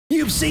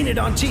You've seen it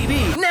on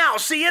TV. Now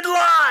see it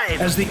live!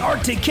 As the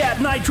Arctic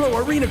Cat Nitro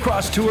Arena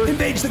Cross Tour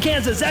invades the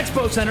Kansas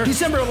Expo Center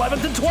December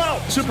 11th and 12th.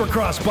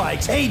 Supercross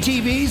bikes,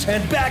 ATVs,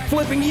 and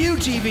backflipping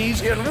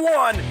UTVs in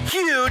one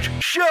huge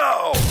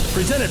show!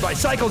 Presented by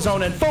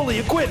CycleZone and Foley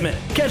Equipment.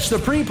 Catch the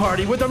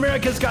pre-party with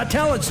America's Got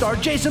Talent star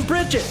Jason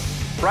Pritchett.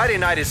 Friday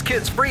night is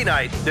Kids Free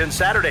Night. Then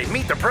Saturday,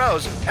 meet the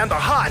pros and the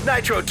hot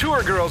Nitro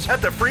Tour girls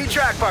at the free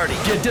track party.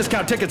 Get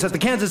discount tickets at the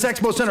Kansas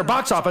Expo Center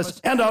box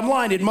office and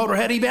online at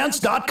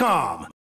MotorheadEvents.com.